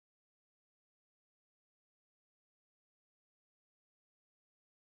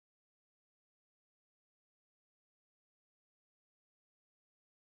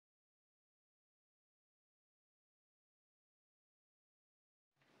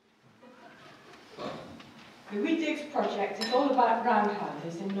The Wedigs Project is all about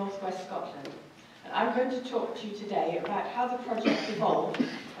roundhouses in northwest Scotland, and I'm going to talk to you today about how the project evolved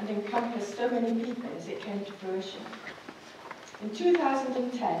and encompassed so many people as it came to fruition. In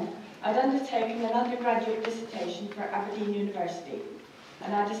 2010, I'd undertaken an undergraduate dissertation for Aberdeen University,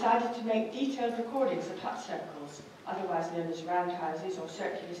 and I decided to make detailed recordings of hut circles, otherwise known as roundhouses or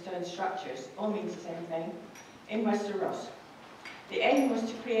circular stone structures, all means the same thing, in Wester Ross. The aim was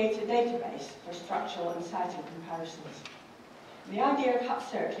to create a database for structural and siting comparisons. The idea of hut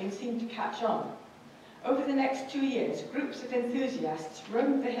circling seemed to catch on. Over the next 2 years, groups of enthusiasts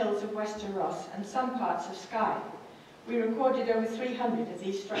roamed the hills of Wester Ross and some parts of Skye. We recorded over 300 of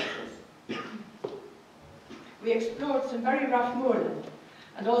these structures. We explored some very rough moorland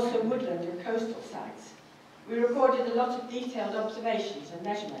and also woodland and coastal sites. We recorded a lot of detailed observations and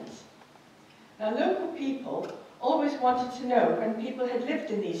measurements. Now, local people always wanted to know when people had lived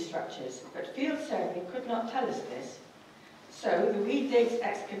in these structures, but field survey could not tell us this. So the Wedigs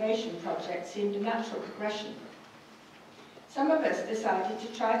excavation project seemed a natural progression. Some of us decided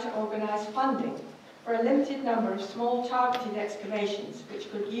to try to organise funding for a limited number of small targeted excavations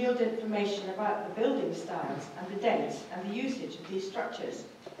which could yield information about the building styles and the dates and the usage of these structures.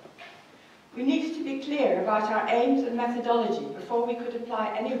 We needed to be clear about our aims and methodology before we could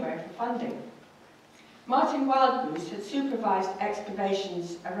apply anywhere for funding. Martin Wildgoose had supervised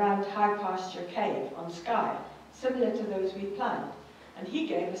excavations around High Pasture Cave on Skye, similar to those we planned, and he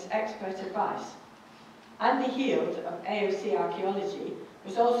gave us expert advice. Andy Heald of AOC Archaeology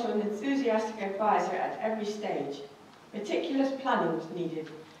was also an enthusiastic advisor at every stage. Meticulous planning was needed,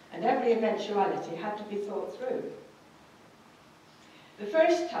 and every eventuality had to be thought through. The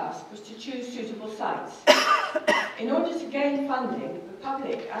first task was to choose suitable sites. In order to gain funding, the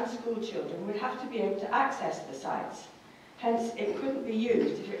public and school children would have to be able to access the sites. Hence, it couldn't be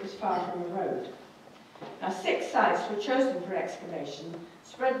used if it was far from a road. Now, 6 sites were chosen for excavation,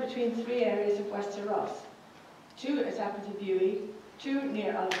 spread between 3 areas of Wester Ross. 2 at Appletebuie, 2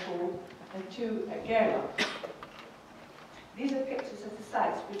 near Ullapool, and 2 at Gairloch. These are pictures of the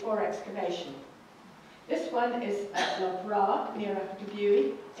sites before excavation. This one is at Loch Ra, near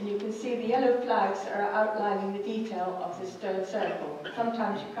Appletebuie, and you can see the yellow flags are outlining the detail of the stone circle.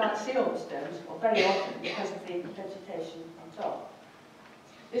 Sometimes you can't see all the stones, or very often, because of the vegetation on top.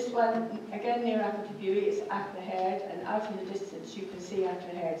 This one, again near Appletebuie, is Acknaheard, and out in the distance you can see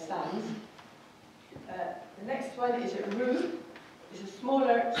Acknaheard Sands. The next one is at Rue. There's a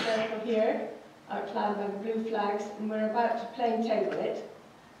smaller circle here, outlined by the blue flags, and we're about to plane table it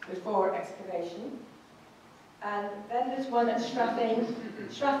before excavation. And then there's one at Strathane,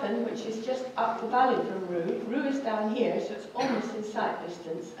 which is just up the valley from Rue. Rue is down here, so it's almost in sight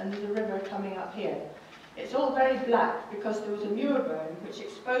distance, and there's a river coming up here. It's all very black because there was a muir burn which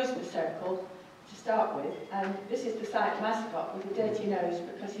exposed the circle to start with, and this is the site mascot with a dirty nose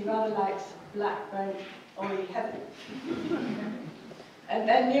because he rather likes black, burnt, oily heaven. And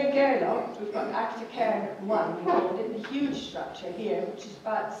then near Gairloch, we've got Acta Cairn 1, we called it, the huge structure here, which is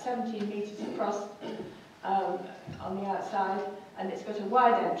about 17 metres across on the outside, and it's got a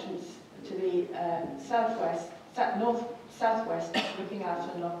wide entrance to the north-southwest, looking out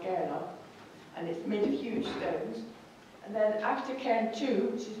on Loch Gairloch, and it's made of huge stones. And then Acta Cairn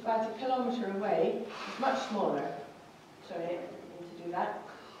 2, which is about 1 kilometre away, is much smaller. Sorry, I didn't mean to do that.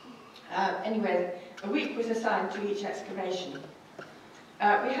 Anyway, a week was assigned to each excavation.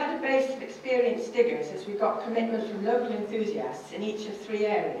 We had a base of experienced diggers as we got commitment from local enthusiasts in each of 3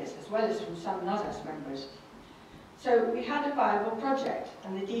 areas, as well as from some NOSAS members. So we had a viable project,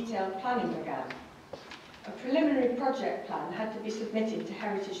 and the detailed planning began. A preliminary project plan had to be submitted to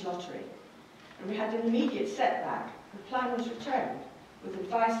Heritage Lottery, and we had an immediate setback. The plan was returned, with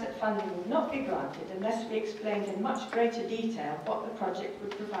advice that funding would not be granted unless we explained in much greater detail what the project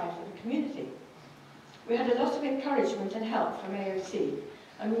would provide for the community. We had a lot of encouragement and help from AOC,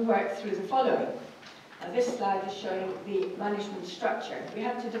 and we worked through the following. Now, this slide is showing the management structure. We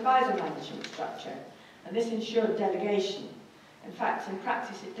had to devise a management structure, and this ensured delegation. In fact, in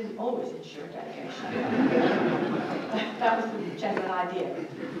practice, it didn't always ensure delegation. That was the general idea.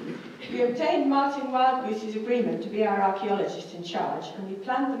 We obtained Martin Wildgoose's agreement to be our archaeologist in charge, and we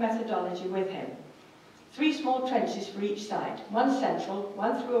planned the methodology with him. 3 small trenches for each site, 1 central,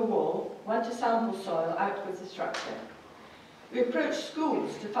 1 through a wall, 1 to sample soil out with the structure. We approached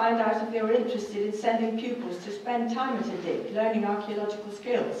schools to find out if they were interested in sending pupils to spend time at a dig, learning archaeological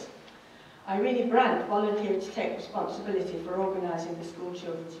skills. Irene Brandt volunteered to take responsibility for organising the school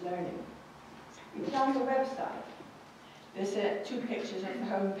children's learning. We planned a website. There's 2 pictures of the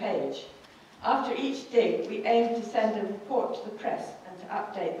home page. After each dig, we aimed to send a report to the press and to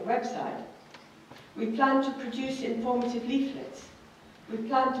update the website. We planned to produce informative leaflets. We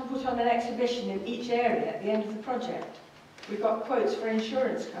planned to put on an exhibition in each area at the end of the project. We got quotes for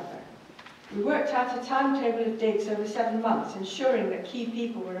insurance cover. We worked out a timetable of digs over 7 months, ensuring that key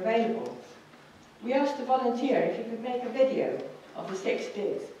people were available. We asked a volunteer if he could make a video of the 6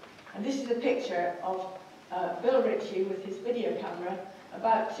 digs. And this is a picture of Bill Ritchie with his video camera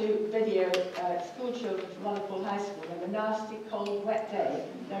about to video school children from Liverpool High School on a nasty, cold, wet day,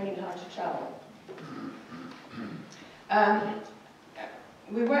 learning how to travel.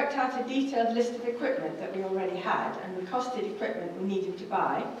 We worked out a detailed list of equipment that we already had, and the costed equipment we needed to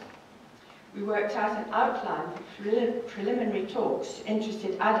buy. We worked out an outline for preliminary talks to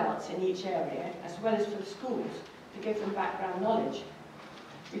interested adults in each area, as well as for the schools, to give them background knowledge.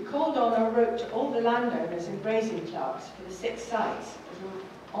 We called on or wrote to all the landowners and grazing clerks for the 6 sites,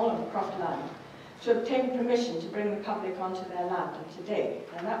 all on Croft land, to obtain permission to bring the public onto their land and to dig,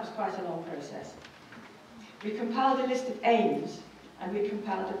 and that was quite a long process. We compiled a list of aims, and we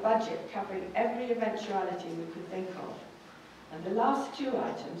compiled a budget covering every eventuality we could think of. And the last 2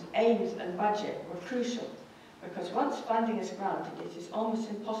 items, aims and budget, were crucial, because once funding is granted, it is almost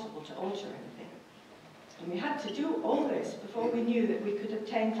impossible to alter anything. And we had to do all this before we knew that we could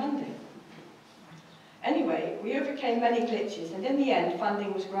obtain funding. Anyway, we overcame many glitches, and in the end,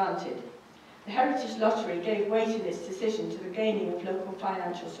 funding was granted. The Heritage Lottery gave weight in its decision to the gaining of local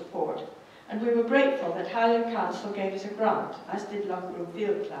financial support, and we were grateful that Highland Council gave us a grant, as did Loughborough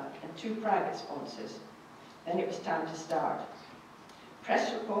Field Club and 2 private sponsors. Then it was time to start.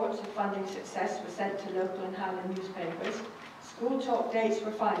 Press reports of funding success were sent to local and Highland newspapers. School talk dates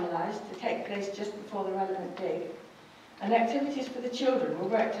were finalised to take place just before the relevant dig, and activities for the children were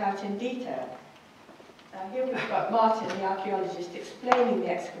worked out in detail. Here we've got Martin, the archaeologist, explaining the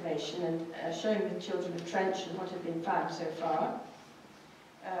excavation and showing the children the trench and what had been found so far.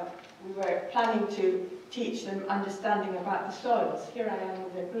 We were planning to teach them understanding about the soils. Here I am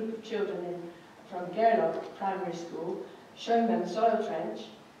with a group of children from Gairloch Primary School, showing them the soil trench,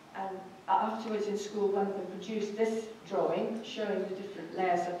 and afterwards in school one of them produced this drawing showing the different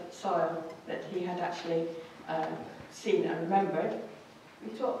layers of soil that he had actually seen and remembered.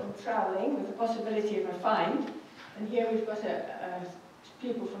 We taught them troweling with the possibility of a find, and here we've got a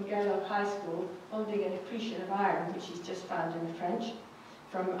pupil from Gairloch High School holding an accretion of iron which he's just found in the trench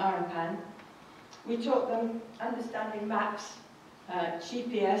from Iron Pan. We taught them understanding maps,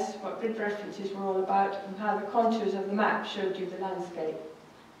 GPS, what grid references were all about, and how the contours of the map showed you the landscape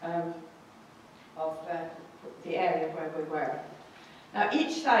of the area where we were. Now,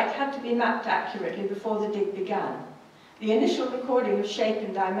 each site had to be mapped accurately before the dig began. The initial recording of shape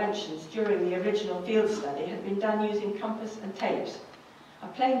and dimensions during the original field study had been done using compass and tapes. A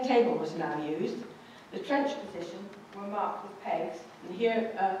plain table was now used. The trench position were marked with pegs, and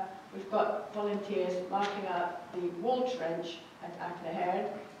here we've got volunteers marking out the wall trench at Acknahead.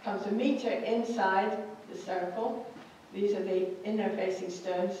 Comes a metre inside the circle. These are the inner facing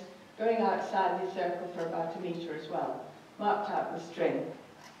stones, going outside the circle for about a metre as well, marked out with string.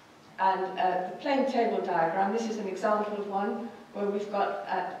 And the plain table diagram, this is an example of one where we've got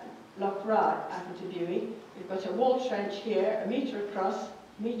at Loch Ra, Abertabuie, we've got a wall trench here, a metre across,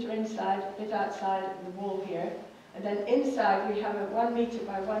 a metre inside, a bit outside the wall here, and then inside we have a 1 metre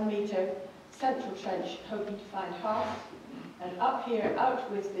by 1 metre central trench, hoping to find half, and up here, out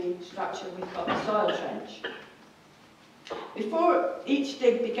with the structure, we've got the soil trench. Before each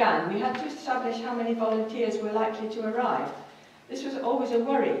dig began, we had to establish how many volunteers were likely to arrive. This was always a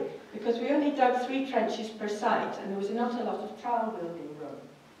worry, because we only dug 3 trenches per site, and there was not a lot of trowel building room.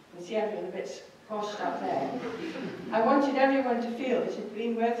 You can see everyone a bit squashed up there. I wanted everyone to feel that it had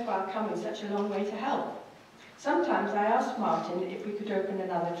been worthwhile coming such a long way to help. Sometimes I asked Martin if we could open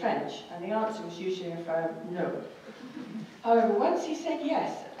another trench, and the answer was usually a firm no. However, once he said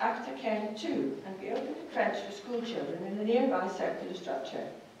yes at Abertabuie 2, and we opened a trench for school children in the nearby circular structure.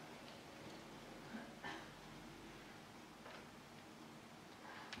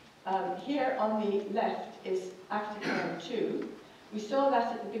 Here on the left is Abertabuie 2. We saw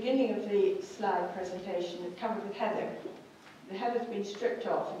that at the beginning of the slide presentation, covered with heather. The heather's been stripped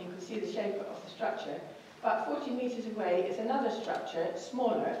off, and you can see the shape of the structure. About 40 metres away is another structure,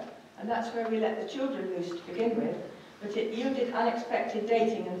 smaller, and that's where we let the children loose to begin with, but it yielded unexpected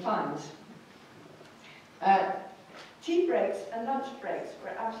dating and finds. Tea breaks and lunch breaks were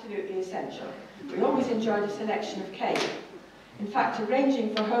absolutely essential. We always enjoyed a selection of cake. In fact,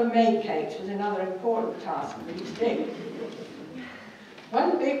 arranging for homemade cakes was another important task for each dig.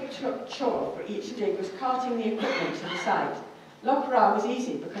 One big chore for each dig was carting the equipment to the site. Loch Ra was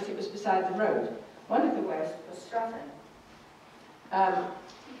easy because it was beside the road. One of the worst was Stratton.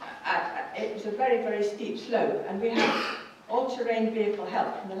 It was a very, very steep slope, and we had all-terrain vehicle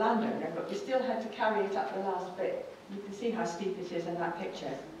help from the landowner, but we still had to carry it up the last bit. You can see how steep it is in that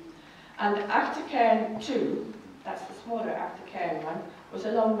picture. And Achtercairn 2, that's the smaller Achtercairn one, was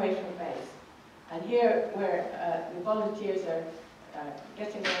a long way from base. And here, where the volunteers are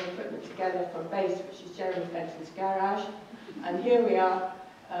getting their equipment together from base, which is Jeremy Fenton's garage, and here we are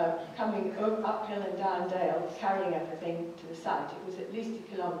coming uphill and down dale, carrying everything to the site. It was at least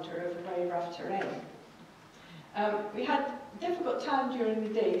a kilometre over very rough terrain. We had a difficult time during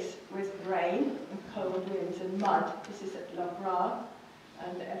the digs with rain and cold winds and mud. This is at Loch Ra,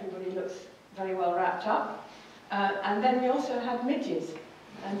 and everybody looks very well wrapped up. And then we also had midges.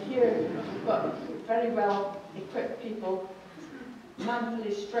 And here we've got very well equipped people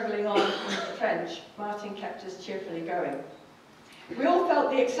manfully struggling on in the trench. Martin kept us cheerfully going. We all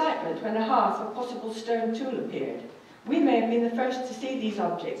felt the excitement when a hearth or possible stone tool appeared. We may have been the first to see these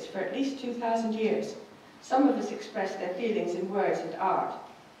objects for at least 2,000 years. Some of us expressed their feelings in words and art.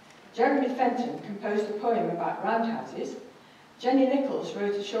 Jeremy Fenton composed a poem about roundhouses. Jenny Nichols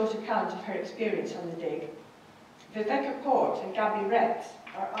wrote a short account of her experience on the dig. Viveka Port and Gabby Rex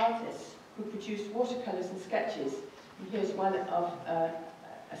are artists who produced watercolours and sketches. And here's one of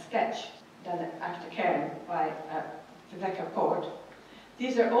a sketch done at Achtercairn by Viveka Port.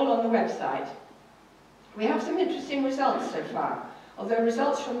 These are all on the website. We have some interesting results so far, although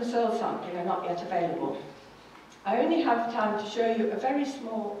results from the soil sampling are not yet available. I only have time to show you a very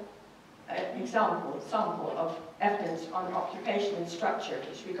small sample of evidence on occupation and structure,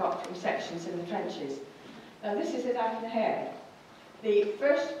 which we got from sections in the trenches. Now this is at Achtercairn. The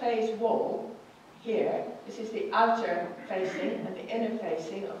first phase wall here, this is the outer facing and the inner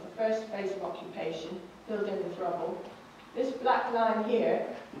facing of the first phase of occupation, filled in with rubble. This black line here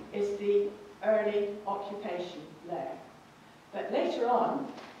is the early occupation layer. But later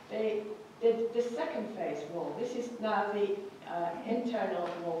on, they did the second phase wall. This is now the internal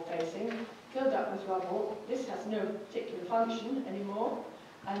wall facing, filled up with rubble. This has no particular function anymore,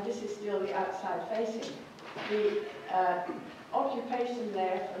 and this is still the outside facing. The occupation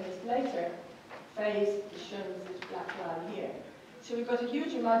layer from this later phase is shown as this black line here. So we've got a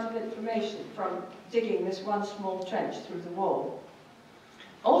huge amount of information from digging this one small trench through the wall.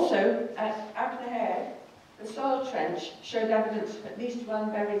 Also, at Achtercairn, the soil trench showed evidence of at least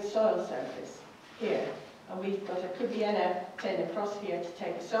one buried soil surface here. And we've got a Cubiena tin across here to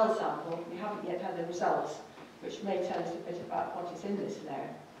take a soil sample. We haven't yet had the results, which may tell us a bit about what is in this layer.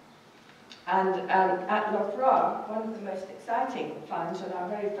 And at Loch Ra, one of the most exciting finds on our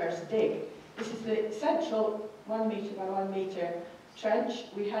very first dig, this is the central 1 metre by 1 metre trench.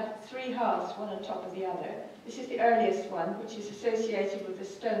 We had 3 halves, one on top of the other. This is the earliest one, which is associated with a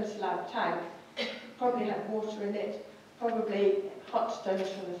stone slab tank. Probably had water in it, probably hot stones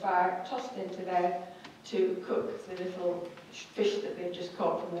from the fire, tossed into there to cook the little fish that they've just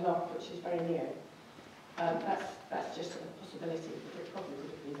caught from the loch, which is very near. That's just a possibility, but it probably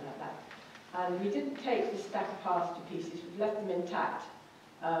would have been like that. And we didn't take the stack of halves to pieces, we've left them intact,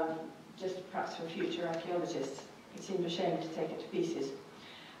 just perhaps for future archaeologists. It seemed a shame to take it to pieces.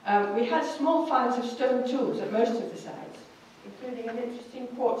 We had small finds of stone tools at most of the sites, including an interesting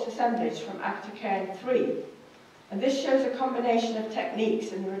quartz assemblage from Achtercairn 3. And this shows a combination of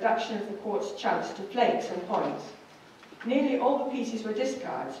techniques in the reduction of the quartz chunks to flakes and points. Nearly all the pieces were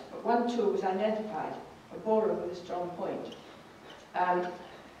discards, but one tool was identified, a borer with a strong point.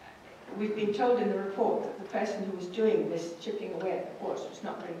 We've been told in the report that the person who was doing this chipping away at the quartz was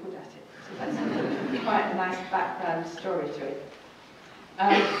not very good at it. So that's quite a nice background story to it.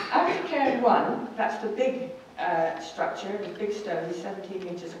 Achtercairn 1, that's the big structure, the big stone, 17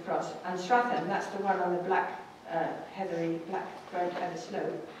 metres across, and Strathen, that's the one on the black, heathery, black burnt heather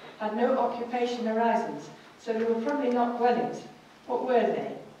slope, had no occupation horizons, so they were probably not dwellings. What were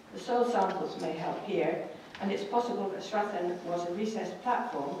they? The soil samples may help here, and it's possible that Strathen was a recessed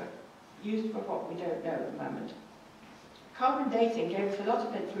platform, but used for what we don't know at the moment. Carbon dating gave us a lot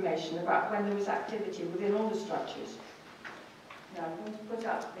of information about when there was activity within all the structures. Now I'm going to put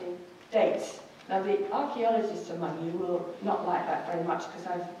up the dates. Now the archaeologists among you will not like that very much because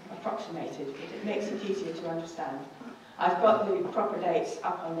I've approximated, but it makes it easier to understand. I've got the proper dates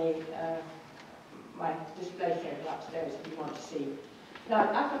up on the my display table upstairs if you want to see. Now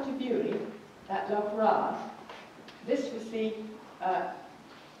at Achtercairn, at Loch Ra, this was the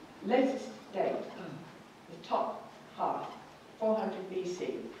latest date, the top half, 400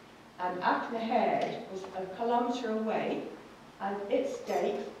 BC. And Achtercairn was a kilometre away, and its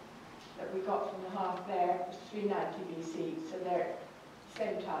date that we got from the half there was 390 BC, so they're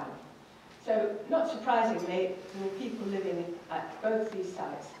same time. So So, not surprisingly, there were people living at both these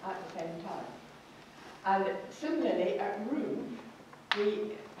sites at the same time. And similarly, at Room,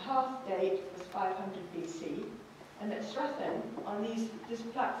 the hearth date was 500 BC, and at Strathen, on this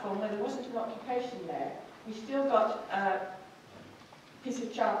platform where there wasn't an occupation there, we still got a piece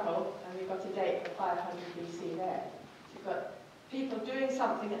of charcoal, and we got a date of 500 BC there. So you've got people doing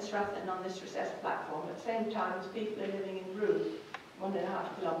something at Strathen on this recessed platform at the same time as people are living in Room,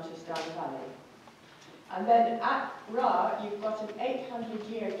 1.5 kilometres down the valley. And then at Ra, you've got an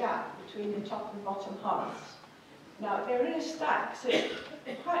 800-year gap between the top and bottom hearths. Now, they're in a stack, so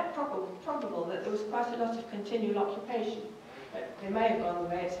it's quite probable that there was quite a lot of continual occupation. But they may have gone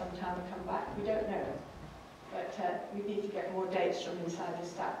away at some time and come back, we don't know. But we need to get more dates from inside the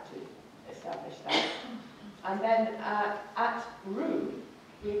stack to establish that. And then at Rue,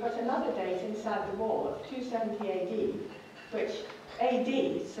 we've got another date inside the wall of 270 AD, which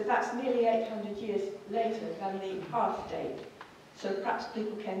AD, so that's nearly 800 years later than the hearth date. So perhaps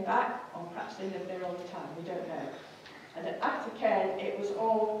people came back, or perhaps they lived there all the time, we don't know. And at Achtercairn, it was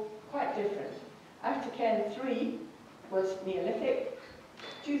all quite different. Achtercairn 3 was Neolithic.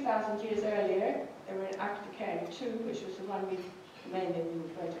 2,000 years earlier, they were in Achtercairn 2, which was the one we were going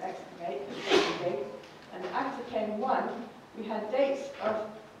to excavate, and Achtercairn 1, we had dates of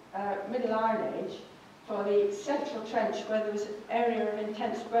Middle Iron Age for the central trench where there was an area of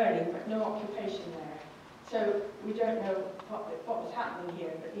intense burning but no occupation there. So we don't know what was happening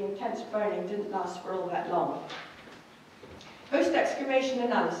here, but the intense burning didn't last for all that long. Post-excavation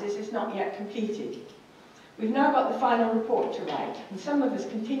analysis is not yet completed. We've now got the final report to write, and some of us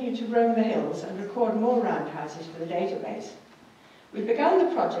continue to roam the hills and record more roundhouses for the database. We began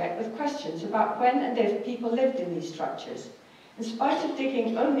the project with questions about when and if people lived in these structures. In spite of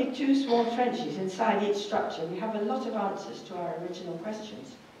digging only 2 small trenches inside each structure, we have a lot of answers to our original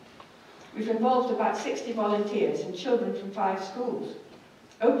questions. We've involved about 60 volunteers and children from 5 schools.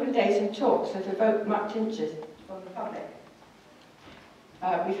 Open days and talks have evoked much interest from the public.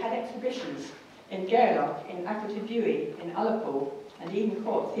 We've had exhibitions in Gairloch, in Aberteifi, in Ullapool, and Eden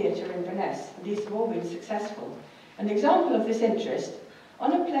Court Theatre in Inverness, and these have all been successful. An example of this interest,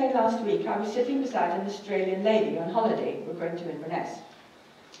 on a plane last week I was sitting beside an Australian lady on holiday. We're going to Inverness.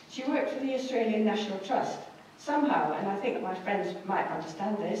 She worked for the Australian National Trust. Somehow, and I think my friends might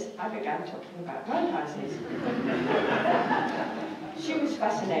understand this, I began talking about roundhouses. She was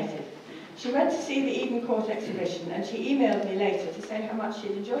fascinated. She went to see the Eden Court exhibition, and she emailed me later to say how much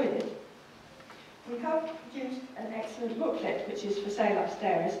she'd enjoyed it. We have produced an excellent booklet, which is for sale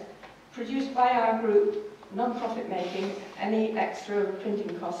upstairs, produced by our group, non-profit making. Any extra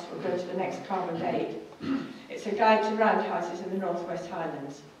printing costs will go to the next carbon date. It's a guide to roundhouses in the North West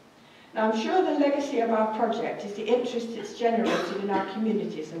Highlands. Now, I'm sure the legacy of our project is the interest it's generated in our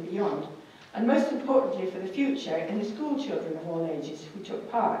communities and beyond, and most importantly for the future, in the school children of all ages who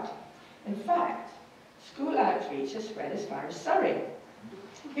took part. In fact, school outreach has spread as far as Surrey.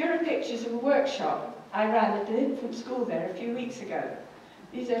 Here are pictures of a workshop I ran at an infant school there a few weeks ago.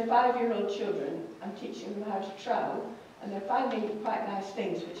 These are 5-year-old children. I'm teaching them how to trowel, and they're finding quite nice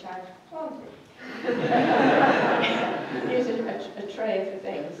things which I've planted. Here's a tray of the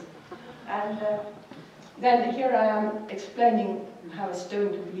things. And then here I am explaining how a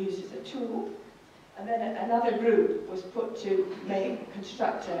stone can be used as a tool. And then another group was put to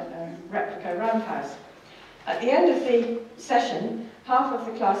construct a replica roundhouse. At the end of the session, half of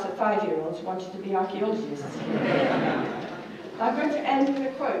the class of 5-year-olds wanted to be archaeologists. I'm going to end with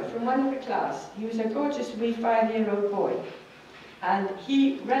a quote from one of the class. He was a gorgeous wee 5-year-old boy, and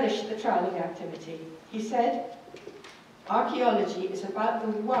he relished the troweling activity. He said, "Archaeology is about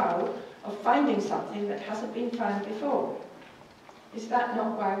the wow of finding something that hasn't been found before. Is that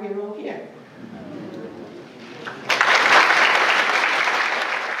not why we're all here?"